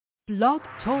Blog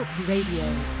Talk Radio.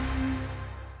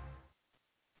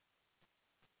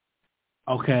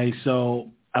 Okay, so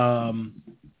I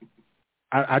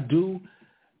do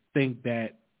think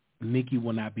that Nikki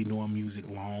will not be doing music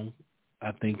long.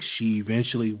 I think she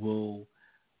eventually will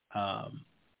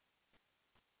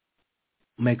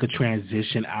make a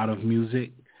transition out of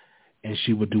music, and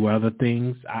she will do other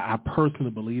things. I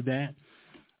personally believe that.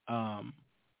 I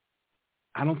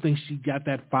don't think she got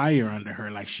that fire under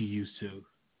her like she used to.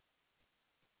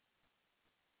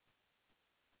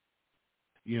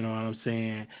 You know what I'm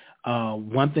saying?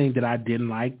 One thing that I didn't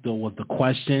like, though, was the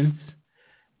questions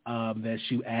that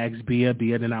she asked Bia.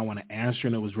 Bia did not want to answer,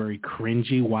 and it was very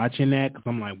cringy watching that because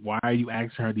I'm like, why are you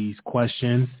asking her these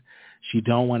questions? She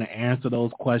don't want to answer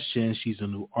those questions. She's a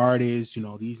new artist. You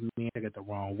know, these men take it the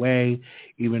wrong way,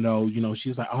 even though, you know,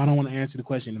 she's like, oh, I don't want to answer the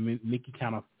question. And Nikki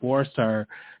kind of forced her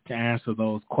to answer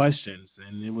those questions,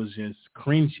 and it was just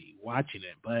cringy watching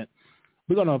it. But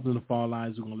we're going to open the phone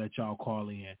lines. We're going to let y'all call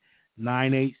in.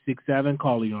 9867,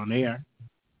 calling on air.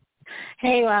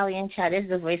 Hey, Wiley and Chad, this is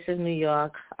the Voice of New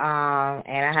York, and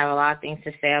I have a lot of things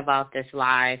to say about this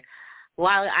live.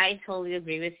 Wiley, I totally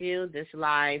agree with you. This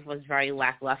live was very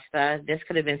lackluster. This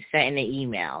could have been sent in an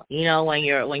email. You know, when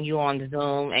you're on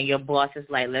Zoom and your boss is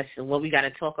like, listen, what we got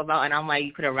to talk about, and I'm like,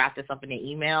 you could have wrapped this up in an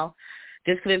email.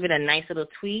 This could have been a nice little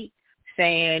tweet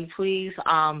saying, please,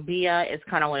 Bia is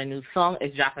kind of on a new song.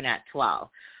 It's dropping at 12.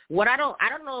 What I don't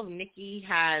know if Nikki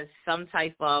has some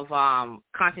type of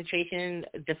concentration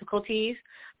difficulties,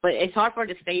 but it's hard for her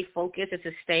to stay focused and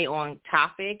to stay on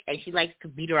topic, and she likes to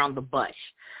beat around the bush.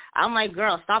 I'm like,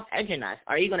 girl, stop edging us.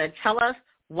 Are you going to tell us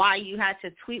why you had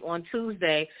to tweet on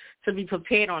Tuesday to be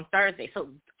prepared on Thursday? So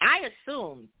I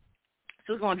assumed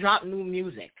she was going to drop new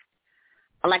music,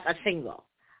 like a single.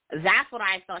 That's what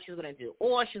I thought she was going to do.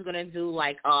 Or she was going to do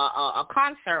like a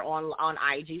concert on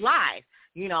IG Live.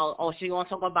 You know, or she's going to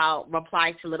talk about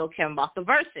reply to Little Kim about the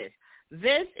verses.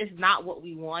 This is not what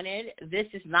we wanted. This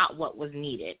is not what was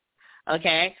needed.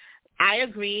 Okay? I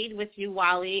agreed with you,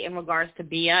 Wiley, in regards to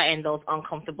Bia and those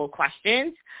uncomfortable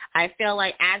questions. I feel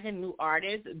like as a new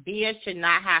artist, Bia should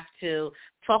not have to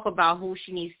talk about who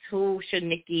should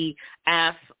Nikki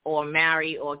F or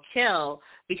marry or kill,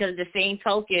 because at the same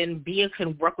token, Bia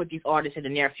can work with these artists in the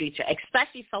near future,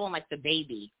 especially someone like the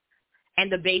Baby.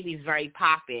 And the Baby's very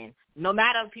popping. No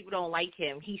matter if people don't like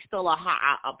him, he's still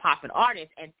a popping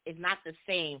artist, and it's not the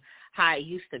same how it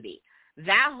used to be.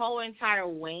 That whole entire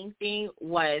Wayne thing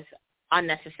was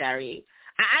unnecessary.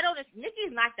 I don't.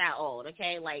 Nikki's not that old,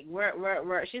 okay? Like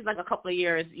she's like a couple of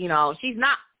years. You know, she's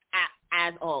not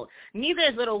as old. Neither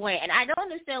is Lil Wayne, and I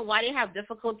don't understand why they have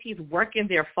difficulties working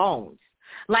their phones.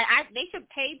 Like they should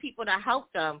pay people to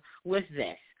help them with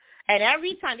this. And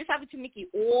every time, this happens to Nikki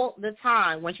all the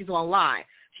time when she's on live,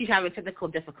 she's having technical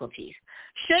difficulties.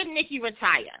 Should Nikki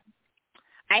retire?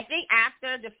 I think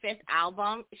after the 5th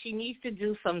album, she needs to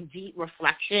do some deep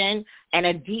reflection and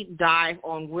a deep dive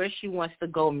on where she wants to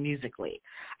go musically.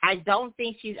 I don't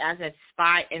think she's as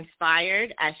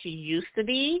inspired as she used to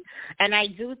be, and I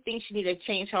do think she needs to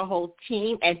change her whole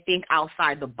team and think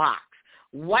outside the box.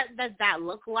 What does that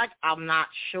look like? I'm not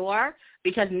sure,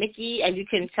 because Nikki, as you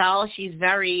can tell, she's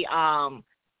very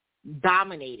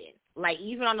dominating. Like,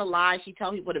 even on the live, she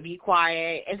tells people to be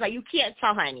quiet. It's like you can't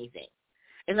tell her anything.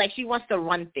 It's like she wants to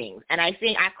run things, and I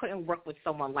think I couldn't work with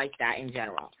someone like that in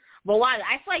general. But why?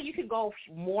 I feel like you could go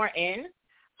more in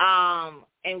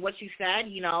what you said.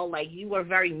 You know, like you were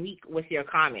very meek with your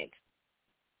comments.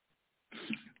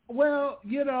 Well,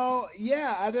 you know,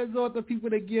 yeah, I just want the people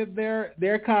to give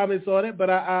their comments on it. But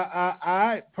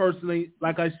I personally,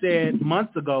 like I said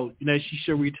months ago, you know, she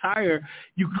should retire.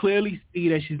 You clearly see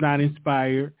that she's not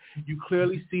inspired. You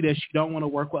clearly see that she don't want to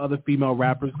work with other female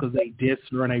rappers because they diss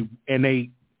her and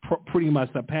they pretty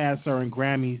much surpass her in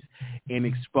Grammys and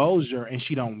exposure, and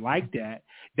she don't like that.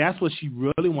 That's what she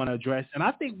really want to address. And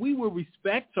I think we would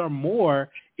respect her more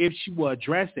if she will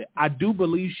address it. I do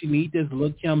believe she needs this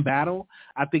Lil Kim battle.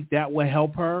 I think that will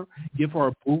help her, give her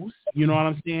a boost. You know what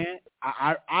I'm saying?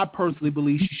 I personally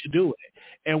believe she should do it.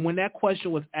 And when that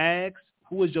question was asked,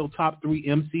 who is your top 3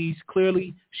 MCs?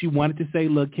 Clearly, she wanted to say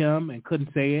Lil Kim and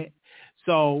couldn't say it.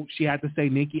 So she had to say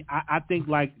Nikki. I think,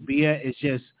 like, Bia is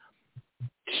just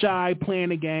shy playing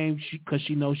the game because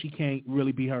she knows she can't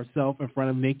really be herself in front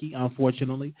of Nikki,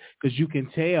 unfortunately, because you can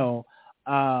tell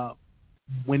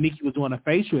when Nikki was doing her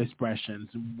facial expressions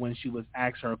when she was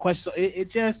asked her a question. So it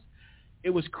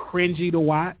was cringy to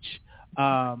watch.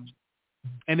 And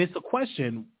it's a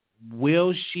question,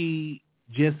 will she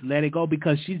just let it go?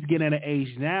 Because she's getting at an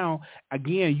age now,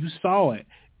 again, you saw it.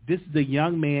 this is the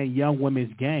young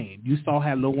women's game. You saw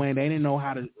how Lil Wayne, they didn't know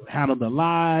how to handle the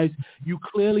lives. You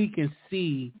clearly can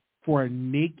see for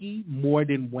Nicki more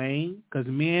than Wayne, because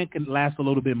men can last a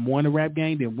little bit more in the rap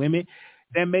game than women,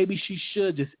 then maybe she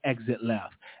should just exit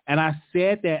left. And I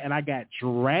said that and I got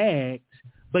dragged,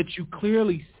 but you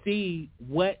clearly see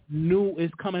what new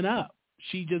is coming up.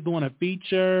 She just doing a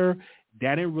feature.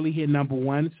 That didn't really hit number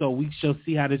one, so we shall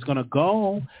see how this is going to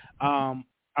go.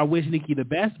 I wish Nicki the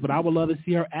best, but I would love to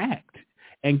see her act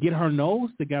and get her nose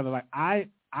together. Like I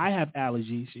have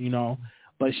allergies, you know,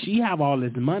 but she have all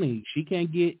this money. She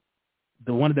can't get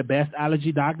one of the best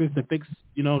allergy doctors to fix,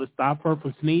 you know, to stop her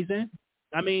from sneezing.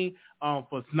 I mean,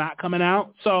 for snot coming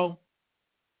out. So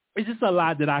it's just a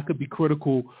lot that I could be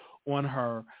critical on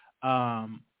her.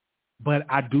 But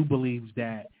I do believe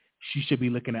that she should be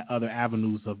looking at other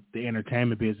avenues of the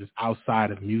entertainment business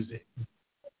outside of music.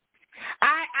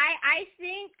 I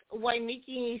think what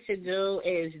Nicki needs to do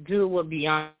is do what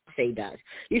Beyonce does.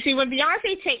 You see, when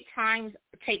Beyonce take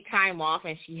time off,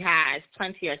 and she has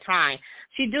plenty of time,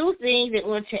 she do things in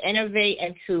order to innovate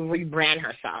and to rebrand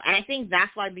herself. And I think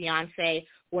that's why Beyonce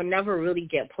will never really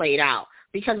get played out,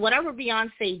 because whatever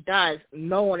Beyonce does,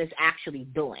 no one is actually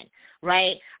doing,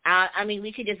 right? I mean,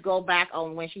 we could just go back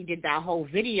on when she did that whole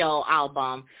video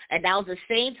album, and that was the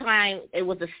same time it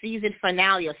was the season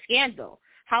finale of Scandal.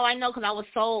 How I know? Because I was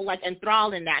so, like,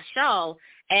 enthralled in that show,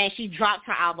 and she dropped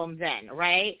her album then,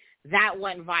 right? That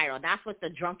went viral. That's what the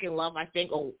Drunken Love, I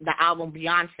think, or the album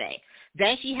Beyonce.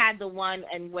 Then she had the one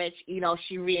in which, you know,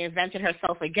 she reinvented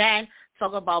herself again,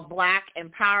 talking about black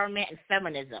empowerment and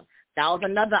feminism. That was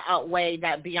another way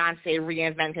that Beyonce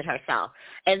reinvented herself.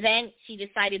 And then she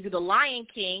decided to do The Lion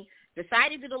King,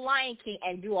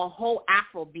 and do a whole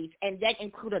Afrobeat, and then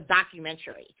include a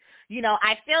documentary. You know,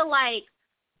 I feel like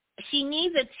she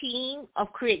needs a team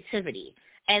of creativity,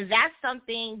 and that's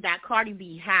something that Cardi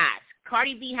B has.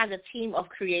 Cardi B has a team of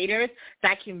creators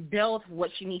that can build what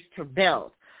she needs to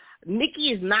build.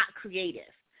 Nicki is not creative,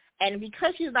 and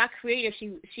because she's not creative,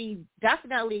 she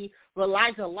definitely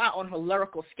relies a lot on her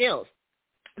lyrical skills.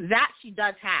 That she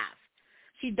does have.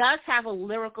 She does have a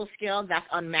lyrical skill that's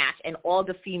unmatched in all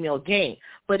the female game.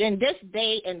 But in this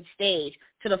day and stage,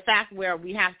 to the fact where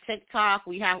we have TikTok,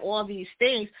 we have all these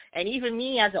things, and even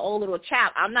me as an old little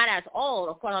chap, I'm not as old.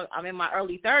 Of course, I'm in my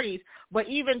early 30s. But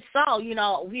even so, you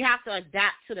know, we have to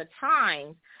adapt to the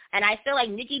times. And I feel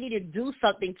like Nicki needed to do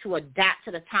something to adapt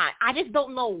to the time. I just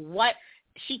don't know what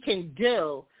she can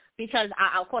do, because,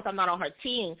 of course, I'm not on her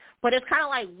team. But it's kind of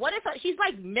like, what if she's,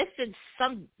 like, missing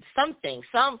something,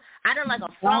 I don't know, like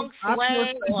a feng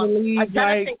shui or a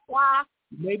delicate clock.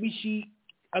 Maybe she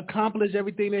accomplished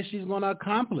everything that she's going to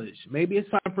accomplish. Maybe it's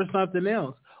time for something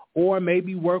else. Or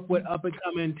maybe work with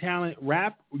up-and-coming talent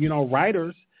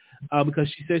writers, because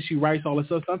she says she writes all this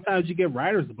stuff. Sometimes you get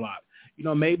writer's block. You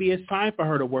know, maybe it's time for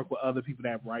her to work with other people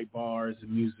that write bars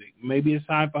and music. Maybe it's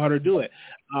time for her to do it.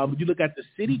 You look at the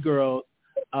City Girls.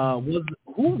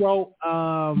 Who wrote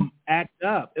Act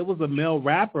Up? It was a male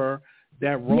rapper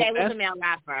that wrote. Yeah, it was a male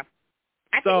rapper.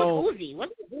 I think it was Uzi. Was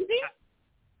it Uzi?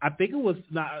 I think it was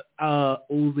not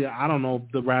Uzi. I don't know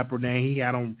the rapper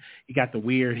name. He got the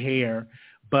weird hair,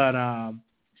 but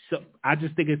so I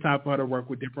just think it's time for her to work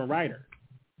with different writers.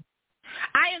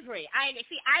 I agree. I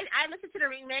listened to the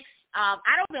remix. I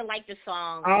don't even like the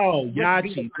song. Oh,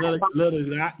 Yachi, little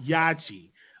Yachi.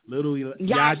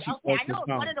 Yeah, okay. I know it's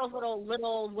one of those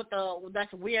little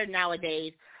that's weird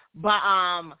nowadays. But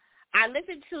I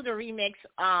listened to the remix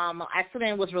as soon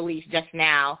as it was released just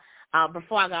now.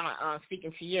 Before I got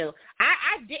speaking to you,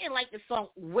 I didn't like the song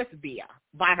with Bia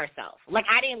by herself. Like,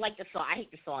 I didn't like the song. I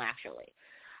hate the song, actually.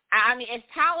 I mean, it's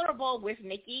tolerable with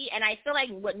Nicki, and I feel like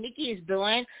what Nicki is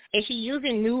doing is she's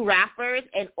using new rappers,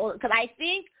 and because I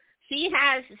think she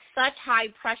has such high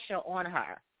pressure on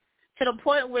her, to the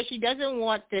point where she doesn't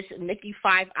want this Nicki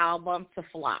 5 album to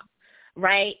flop,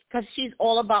 right? Because she's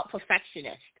all about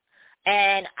perfectionist.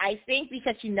 And I think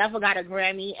because she never got a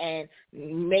Grammy, and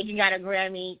Megan got a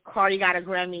Grammy, Cardi got a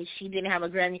Grammy, she didn't have a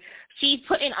Grammy, she's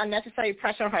putting unnecessary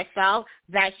pressure on herself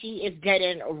that she is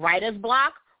getting writer's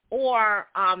block, or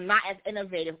not as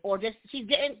innovative, or just she's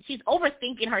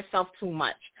overthinking herself too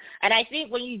much. And I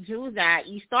think when you do that,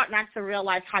 you start not to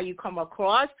realize how you come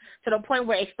across, to the point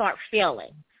where it starts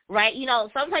failing. Right? You know,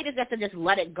 sometimes you have to just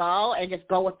let it go and just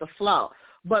go with the flow.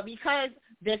 But because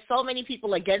there's so many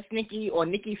people against Nicki, or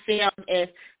Nicki failed if,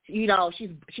 you know,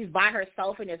 she's by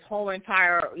herself in this whole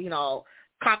entire, you know,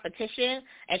 competition,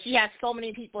 and she has so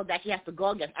many people that she has to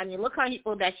go against. I mean, look how many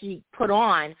people that she put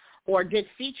on or did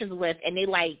features with, and they,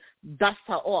 like, dust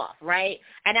her off, right?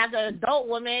 And as an adult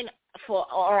woman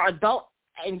or adult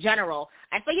in general,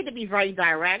 I think you have to be very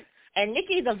direct. And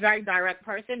Nikki's a very direct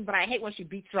person, but I hate when she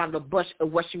beats around the bush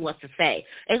of what she wants to say.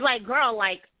 It's like, girl,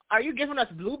 like, are you giving us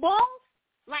blue balls?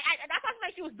 Like, that's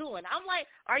what she was doing. I'm like,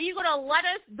 are you going to let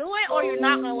us do it or you're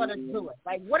not going to let us do it?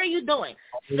 Like, what are you doing?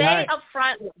 Say it up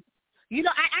front. You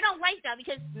know, I don't like that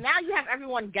because now you have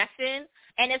everyone guessing,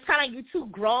 and it's kind of you too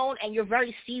grown and you're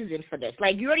very seasoned for this.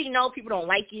 Like, you already know people don't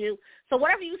like you. So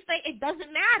whatever you say, it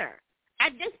doesn't matter.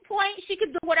 At this point, she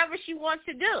can do whatever she wants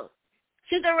to do.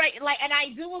 She's already, like, and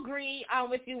I do agree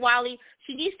with you, Wiley.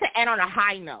 She needs to end on a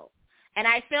high note. And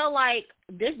I feel like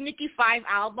this Nicki 5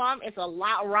 album is a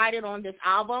lot riding on this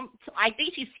album. I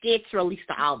think she's scared to release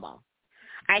the album.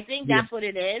 I think that's what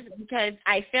it is because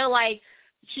I feel like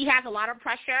she has a lot of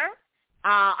pressure.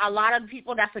 A lot of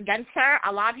people that's against her,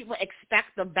 a lot of people expect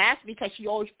the best because she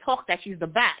always talks that she's the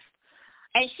best.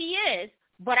 And she is,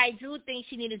 but I do think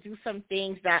she needs to do some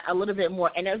things that are a little bit more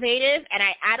innovative. And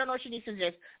I don't know if she needs to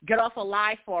just get off of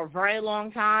live for a very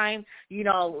long time, you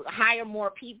know, hire more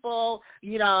people,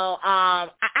 you know. I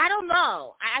don't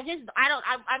know.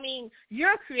 I mean,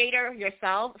 you're a creator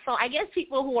yourself. So I guess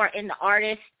people who are in the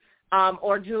artist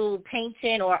or do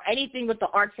painting or anything with the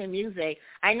arts and music.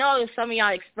 I know some of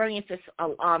y'all experience this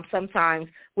sometimes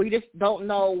where you just don't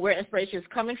know where inspiration is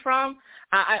coming from.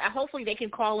 I hopefully they can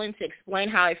call in to explain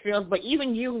how it feels. But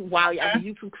even you, while as a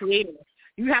YouTube creator,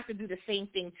 you have to do the same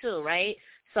thing too, right?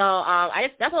 So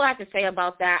that's all I have to say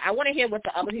about that. I want to hear what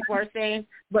the other people are saying,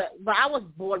 but I was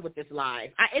bored with this live.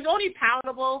 It's only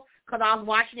palatable because I was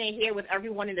watching it here with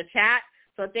everyone in the chat.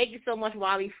 So thank you so much,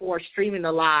 Wiley, for streaming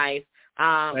the live.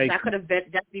 That could have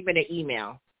definitely been an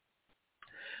email.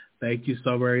 Thank you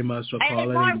so very much for calling.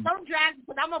 Hey, Barb, don't drag,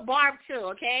 because I'm a Barb too,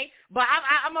 okay? But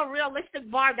I'm a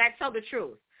realistic Barb that tells the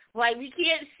truth. Like, we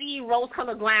can't see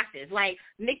rose-colored glasses. Like,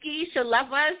 Nikki should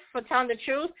love us for telling the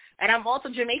truth, and I'm also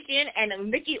Jamaican,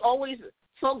 and Nikki always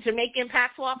spoke Jamaican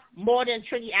patois more than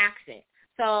Trini accent.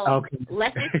 So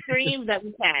let's extreme that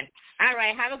we can. All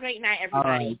right, have a great night, everybody.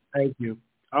 All right, thank you.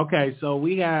 Okay, so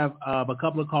we have a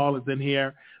couple of callers in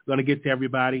here. We're going to get to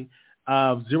everybody.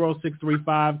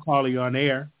 0635, caller, you on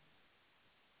air.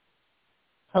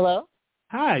 Hello?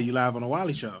 Hi, you live on the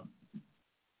Wiley Show.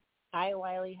 Hi,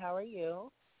 Wiley. How are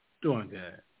you? Doing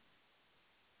good.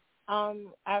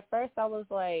 At first I was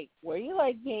like, were you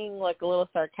like being like a little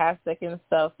sarcastic and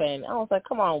stuff? And I was like,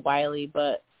 come on, Wiley.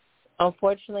 But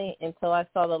unfortunately, until I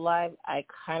saw the live, I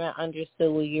kind of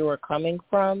understood where you were coming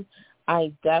from.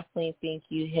 I definitely think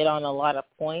you hit on a lot of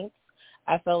points.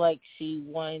 I feel like she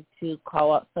wanted to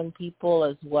call out some people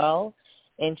as well,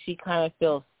 and she kind of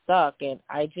feels stuck. And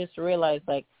I just realized,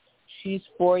 like, she's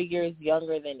 4 years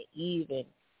younger than Eve, and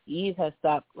Eve has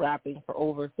stopped rapping for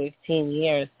over 15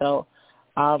 years. So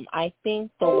I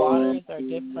think the waters are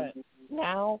different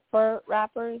now for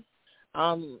rappers.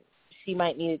 She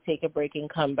might need to take a break and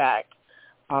come back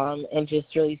and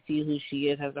just really see who she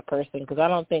is as a person, because I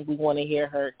don't think we want to hear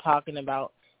her talking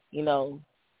about, you know,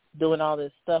 doing all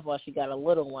this stuff while she got a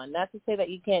little one. Not to say that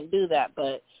you can't do that,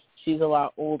 but she's a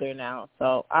lot older now.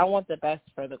 So I want the best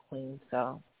for the queen.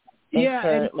 So thanks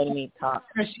for letting me talk.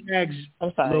 She asked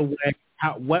I'm sorry. Lil Wayne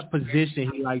what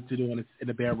position he liked to do in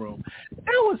the bedroom. That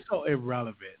was so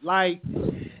irrelevant. Like,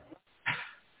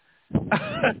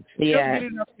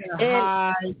 getting up there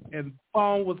high and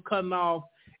phone was cutting off.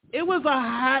 It was a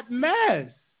hot mess.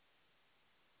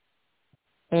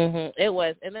 It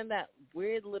was. And then that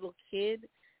weird little kid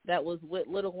that was with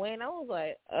Lil Wayne, I was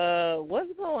like,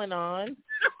 what's going on?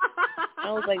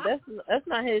 I was like, that's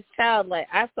not his child. Like,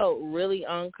 I felt really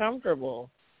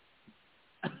uncomfortable.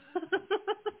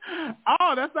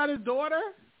 Oh, that's not his daughter?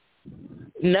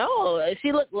 No,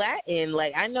 she looked Latin.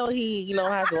 Like, I know he, you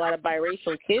know, has a lot of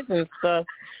biracial kids and stuff,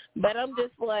 but I'm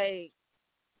just like,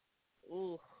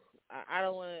 ooh, I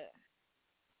don't want to.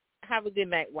 Have a good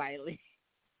night, Wiley.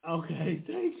 Okay,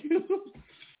 thank you.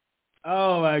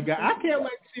 Oh, my God. I can't wait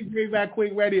to see Bring Back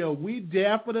Queen Radio. We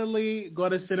definitely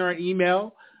going to send her an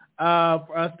email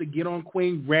for us to get on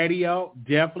Queen Radio.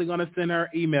 Definitely going to send her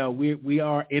an email. We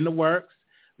are in the works.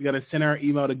 We're going to send her an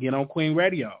email to get on Queen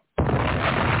Radio.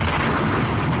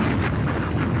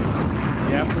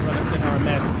 Definitely going to send her a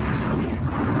message.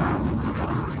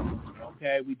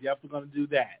 Okay, we definitely going to do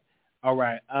that. All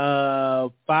right.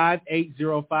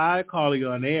 5805, calling you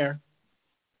on air.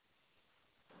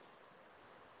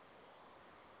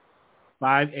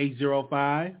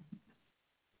 5805.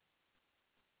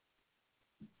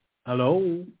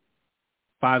 Hello.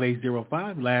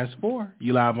 5805, last four.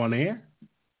 You live on the air?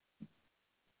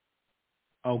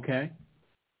 Okay.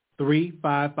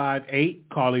 3558,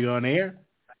 calling you on air.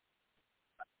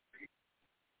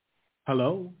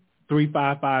 Hello.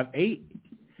 3558.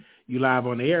 You live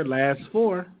on the air, last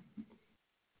four.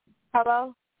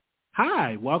 Hello?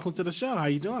 Hi, welcome to the show. How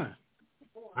you doing?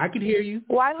 I can hear you.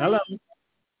 Wiley? Hello.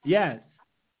 Yes.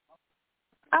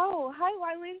 Oh, hi,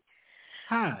 Wiley.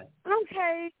 Hi.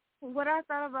 Okay. What I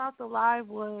thought about the live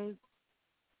was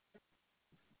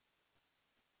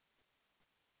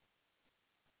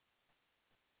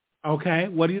Okay.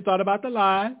 What do you thought about the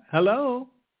live? Hello.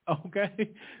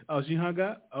 Okay. Oh, she hung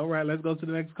up? All right, let's go to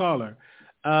the next caller.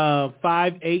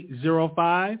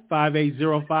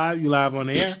 5805. You live on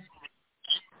the air.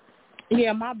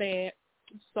 Yeah, my bad.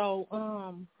 So,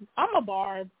 I'm a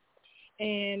barb,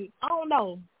 and I don't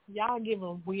know, y'all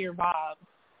giving weird vibes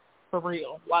for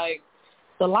real. Like,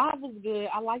 the live was good.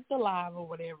 I liked the live or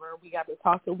whatever. We got to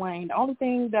talk to Wayne. The only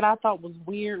thing that I thought was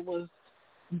weird was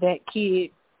that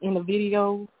kid in the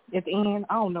video at the end.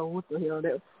 I don't know what the hell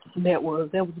that was.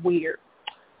 That was weird.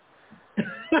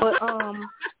 But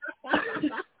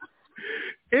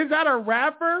Is that a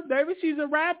rapper? Maybe she's a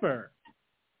rapper.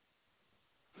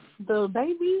 the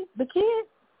baby, the kid.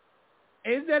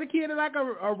 Is that a kid like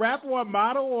a rapper or a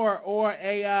model or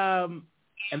a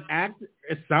an actor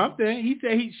or something? He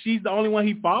said she's the only one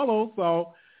he follows,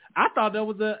 so I thought that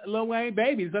was a Lil Wayne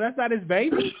baby. So that's not his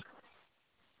baby.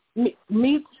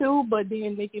 Me too, but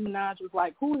then Nicki Minaj was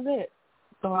like, "Who is that?"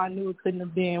 So I knew it couldn't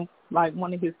have been like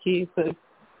one of his kids. Cause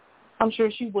I'm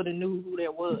sure she would have knew who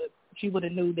that was. She would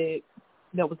have knew that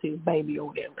was his baby or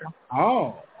whatever.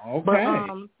 Oh, okay. But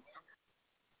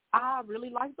I really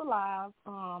liked the live.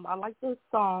 I liked the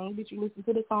song. Did you listen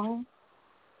to the song?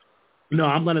 No,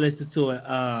 I'm gonna listen to it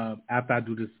after I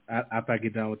do this. After I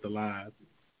get done with the live,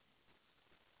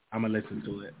 I'm gonna listen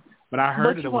to it. But I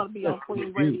heard But it. you want to be on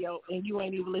Queen Radio and you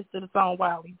ain't even listen to the song,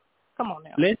 Wiley. Come on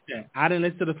now. Listen, I didn't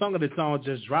listen to the song. The song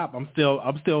just dropped. I'm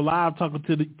still live talking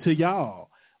to y'all.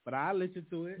 But I listened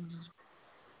to it.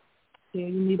 Yeah,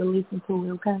 you need to listen to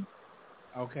it, okay?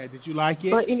 Okay. Did you like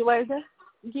it? But anyways,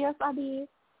 yes, I did.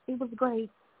 It was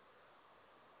great.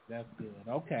 That's good.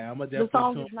 Okay, I'm gonna The definitely.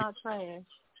 song is not trash.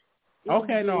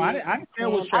 Okay, no, I didn't say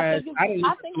it was trash. I didn't I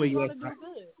listen think to it it's gonna yet. do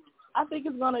good. I think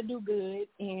it's gonna do good,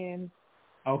 and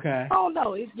Okay. I don't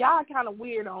know. Y'all kind of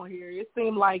weird on here. It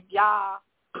seemed like y'all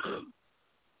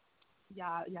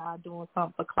doing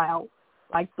something for clout,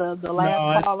 like the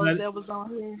last caller that was on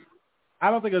here. I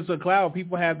don't think it's a cloud.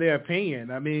 People have their opinion.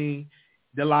 I mean,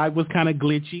 the live was kind of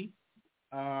glitchy.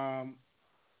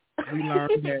 We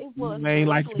learned that Wayne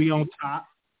likes to be on top.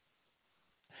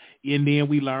 And then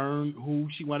we learned who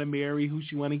she want to marry, who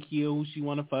she want to kill, who she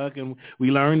want to fuck, and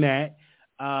we learned that.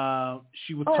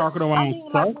 She was talking around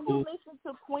like circles. when you listen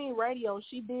to Queen Radio,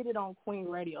 she did it on Queen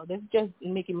Radio. That's just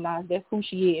Nicki Minaj. That's who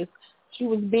she is. She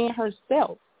was being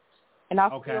herself. And I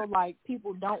feel like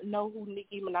people don't know who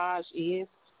Nicki Minaj is.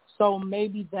 So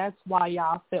maybe that's why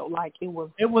y'all felt like it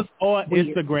was on weird.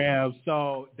 Instagram,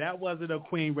 so that wasn't a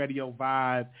Queen Radio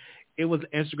vibe. It was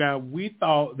Instagram. We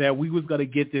thought that we was gonna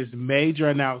get this major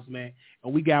announcement,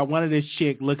 and we got one of this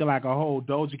chick looking like a whole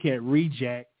Doja Cat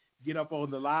reject get up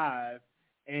on the live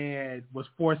and was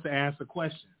forced to answer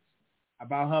questions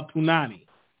about her punani.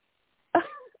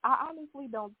 I honestly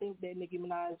don't think that Nicki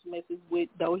Minaj messes with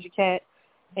Doja Cat.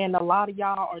 And a lot of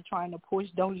y'all are trying to push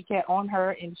Doja Cat on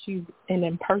her, and she's an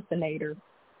impersonator.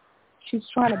 She's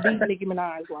trying to beat Nicki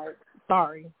Minaj. Like,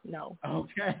 sorry, no.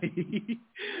 Okay.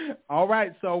 All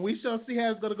right. So we shall see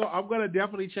how it's going to go. I'm going to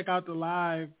definitely check out the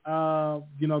live,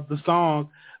 the song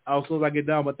as soon as I get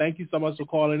done. But thank you so much for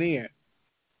calling in.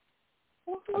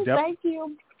 Thank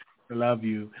you. I love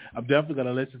you. I'm definitely going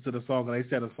to listen to the song. And they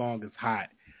said the song is hot.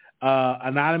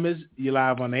 Anonymous, you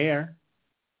live on the air.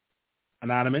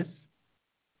 Anonymous.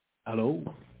 Hello.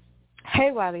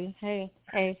 Hey, Wiley. Hey.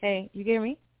 You hear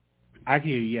me? I can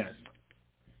hear you, yes.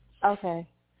 Okay.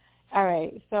 All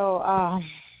right. So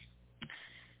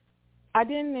I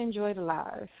didn't enjoy the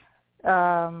live.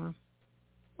 I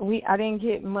didn't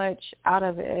get much out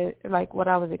of it, like what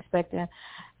I was expecting.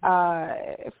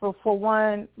 For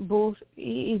one, Booth,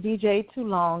 he DJ'd too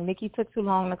long. Nikki took too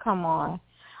long to come on.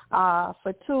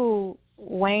 For two,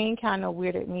 Wayne kind of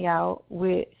weirded me out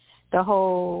with the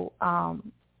whole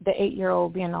the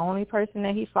 8-year-old being the only person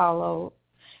that he followed.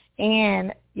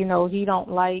 And, he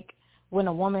don't like when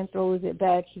a woman throws it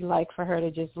back. He liked for her to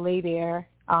just lay there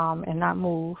and not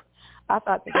move. I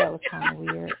thought that was kind of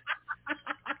weird.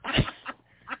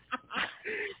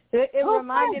 It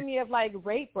reminded me of, like,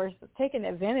 rape or taking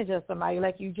advantage of somebody.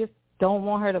 Like, you just don't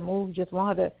want her to move, just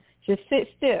want her to just sit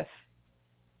stiff.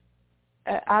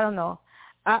 I don't know.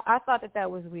 I thought that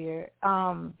was weird.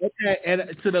 Okay,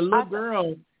 and to the little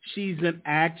girl, she's an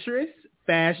actress,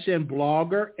 fashion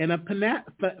blogger, and a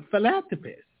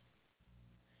philanthropist.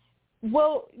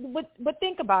 Well, but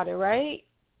think about it, right?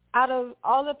 out of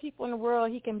all the people in the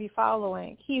world he can be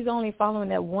following, he's only following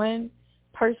that one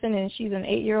person, and she's an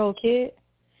 8-year-old kid.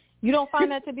 You don't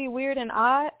find that to be weird and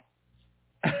odd?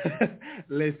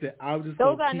 Listen, I'm just.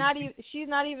 Those are not even. She's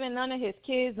not even none of his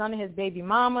kids, none of his baby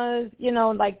mamas. You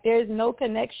know, like there's no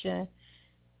connection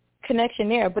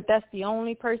there. But that's the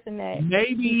only person that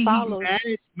he follows.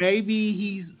 Maybe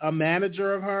he's a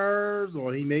manager of hers,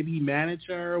 or maybe he managed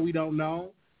her. We don't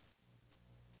know.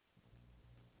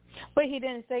 But he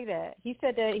didn't say that. He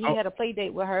said that he had a play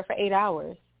date with her for 8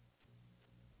 hours.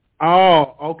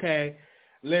 Oh, okay.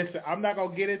 Listen, I'm not going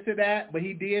to get into that, but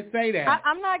he did say that.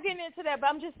 I'm not getting into that, but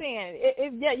I'm just saying,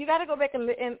 yeah, you got to go back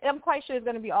and I'm quite sure it's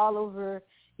going to be all over,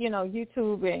 you know,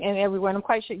 YouTube and everywhere. And I'm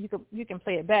quite sure you can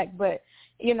play it back. But,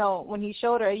 you know, when he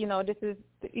showed her, you know,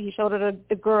 he showed her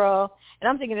the girl, and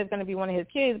I'm thinking it's going to be one of his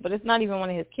kids, but it's not even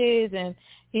one of his kids. And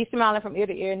he's smiling from ear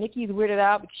to ear. Nikki's weirded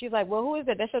out because she's like, well, who is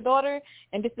that? That's your daughter?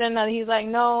 And this and another. He's like,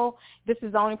 no, this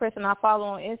is the only person I follow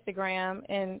on Instagram.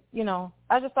 And, you know,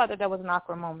 I just thought that was an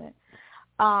awkward moment.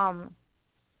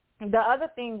 The other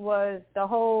thing was the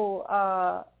whole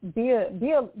Bia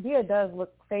does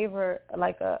favor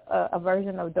like a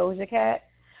version of Doja Cat.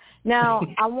 Now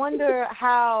I wonder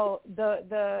how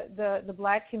the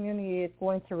black community is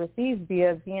going to receive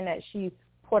Bia, being that she's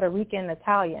Puerto Rican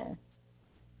Italian.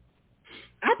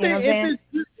 I think if it's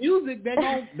good music, they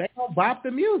gonna bop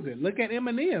the music. Look at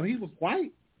Eminem; he was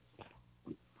white.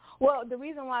 Well, the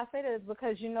reason why I say that is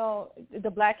because, you know, the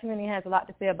black community has a lot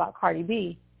to say about Cardi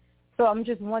B. So I'm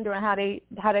just wondering how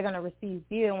they're going to receive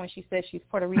Bia when she says she's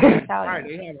Puerto Rican Italian. Right,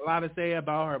 they have a lot to say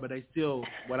about her, but they still,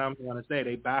 what I'm going to say,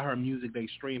 they buy her music, they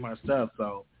stream her stuff,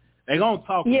 so they're going to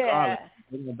talk regardless.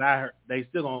 They're going to buy her. They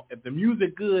still going to, if the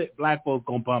music good, black folks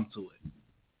going to bump to it.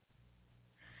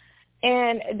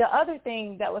 And the other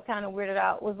thing that was kind of weirded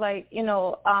out was, like, you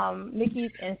know, Nikki's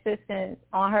insistence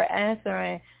on her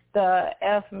answering the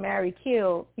F, marry,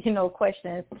 kill, you know,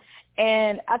 questions.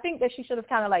 And I think that she should have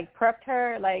kind of, like, prepped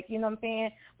her, like, you know what I'm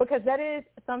saying? Because that is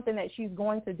something that she's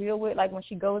going to deal with, like, when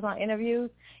she goes on interviews,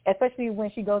 especially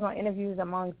when she goes on interviews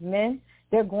amongst men.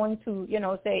 They're going to, you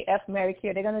know, say F, marry,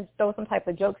 kill. They're going to throw some type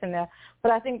of jokes in there.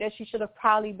 But I think that she should have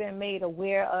probably been made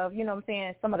aware of, you know what I'm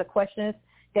saying, some of the questions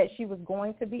that she was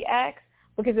going to be asked,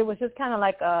 because it was just kind of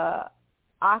like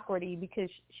awkwardy because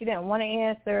she didn't want to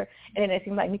answer, and then it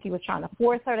seemed like Nikki was trying to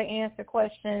force her to answer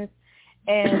questions,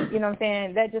 and you know what I'm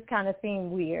saying, that just kind of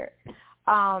seemed weird.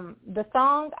 The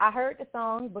song, I heard the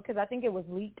song because I think it was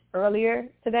leaked earlier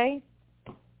today,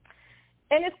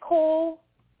 and it's cool.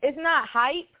 It's not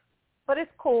hype, but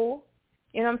it's cool.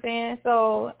 You know what I'm saying?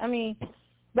 So I mean,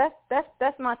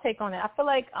 that's my take on it. I feel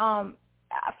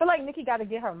like Nikki got to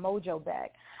get her mojo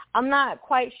back. I'm not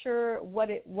quite sure what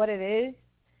it is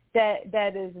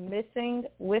that is missing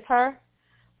with her,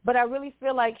 but I really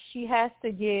feel like she has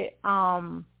to get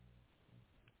her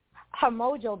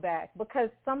mojo back, because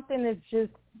something is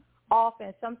just off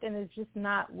and something is just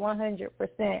not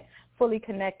 100% fully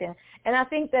connecting. And I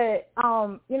think that, you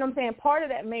know what I'm saying, part of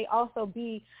that may also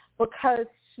be because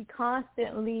she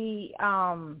constantly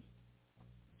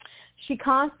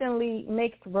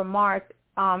makes remarks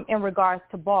in regards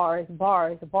to bars.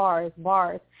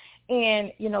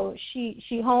 And, you know,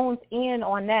 she hones in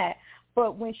on that.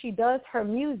 But when she does her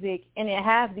music and it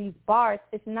has these bars,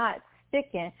 it's not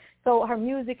sticking. So her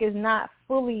music is not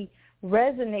fully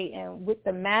resonating with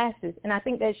the masses. And I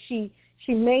think that she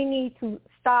may need to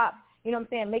stop, you know what I'm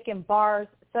saying, making bars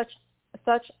such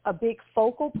a big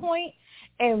focal point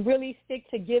and really stick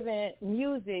to giving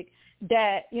music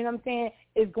that, you know what I'm saying,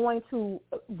 is going to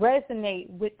resonate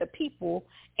with the people,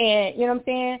 and, you know what I'm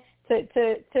saying,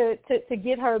 to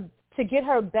get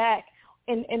her back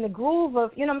in the groove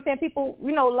of, you know what I'm saying, people,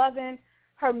 you know, loving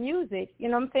her music, you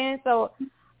know what I'm saying? So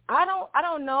I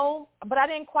don't know, but I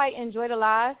didn't quite enjoy the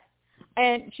live.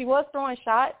 And she was throwing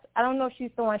shots. I don't know if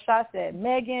she's throwing shots at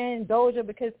Megan, Doja,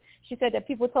 because she said that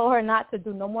people told her not to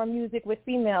do no more music with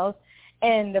females.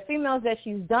 And the females that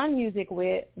she's done music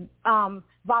with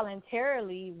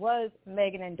voluntarily was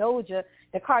Megan and Doja.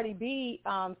 The Cardi B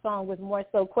song was more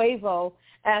so Quavo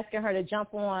asking her to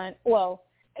jump on. Well,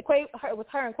 it was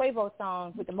her and Quavo's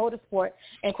song with the motorsport,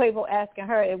 and Quavo asking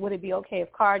her, would it be okay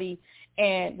if Cardi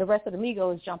and the rest of the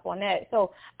Migos jump on that?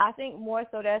 So I think more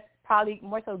so that's probably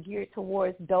more so geared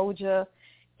towards Doja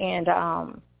and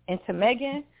to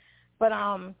Megan. But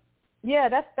yeah,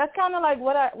 that's kind of like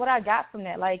what I got from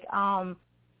that. Like, I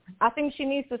think she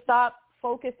needs to stop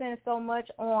focusing so much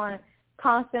on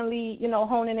constantly, you know,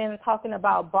 honing in and talking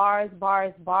about bars,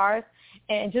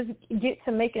 and just get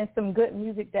to making some good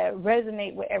music that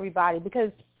resonate with everybody.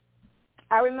 Because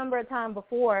I remember a time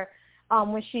before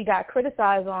when she got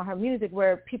criticized on her music,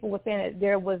 where people were saying that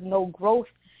there was no growth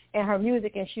in her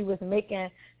music and she was making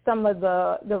some of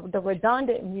the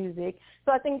redundant music.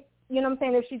 So I think, you know what I'm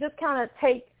saying, if she just kind of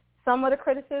take some of the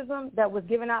criticism that was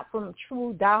given out from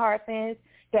true diehard fans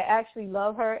that actually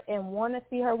love her and want to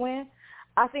see her win,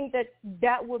 I think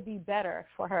that would be better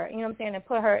for her, you know what I'm saying, and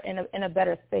put her in a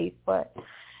better space. But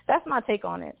that's my take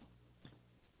on it.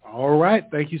 All right.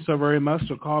 Thank you so very much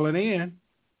for calling in.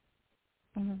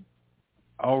 Mm-hmm.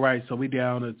 All right. So we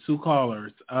down to 2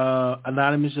 callers.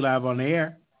 Anonymous, you live on the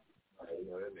air.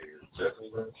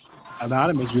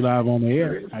 Anonymous, you live on the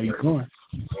air. How you doing?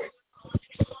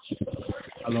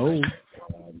 Hello.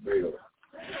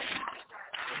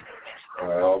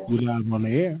 You live on the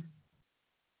air.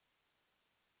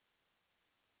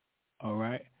 All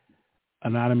right.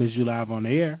 Anonymous, you live on the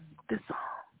air. The song.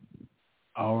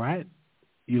 All right.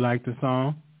 You like the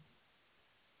song?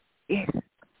 Yes.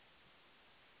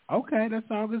 Okay, that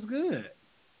song is good.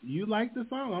 You like the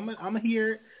song. I'm gonna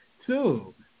hear it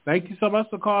too. Thank you so much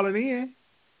for calling in.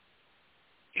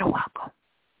 You're welcome.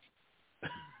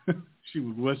 She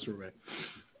was whispering.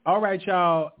 All right,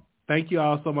 y'all. Thank you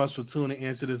all so much for tuning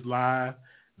into this live.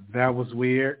 That was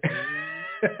weird.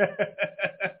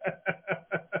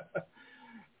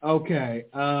 Okay.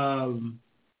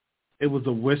 It was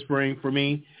a whispering for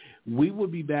me. We will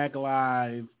be back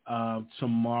live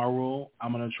tomorrow.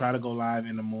 I'm going to try to go live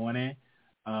in the morning.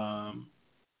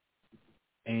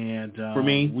 And for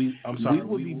me, we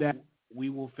will be back. We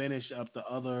will finish up the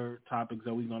other topics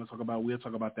that we're going to talk about. We'll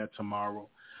talk about that tomorrow.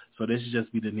 So this should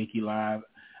just be the Nikki live.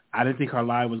 I didn't think our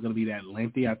live was going to be that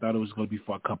lengthy. I thought it was going to be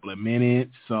for a couple of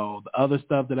minutes. So the other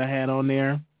stuff that I had on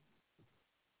there,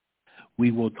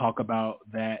 we will talk about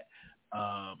that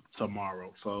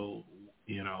tomorrow. So,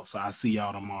 so I'll see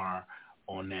y'all tomorrow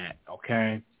on that,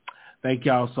 okay? Thank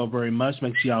y'all so very much.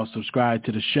 Make sure y'all subscribe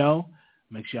to the show.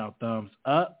 Make sure y'all thumbs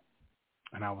up.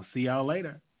 And I will see y'all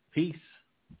later. Peace.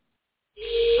 Hey,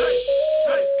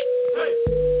 hey, hey,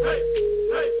 hey,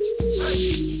 hey,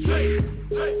 hey,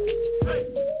 hey, hey.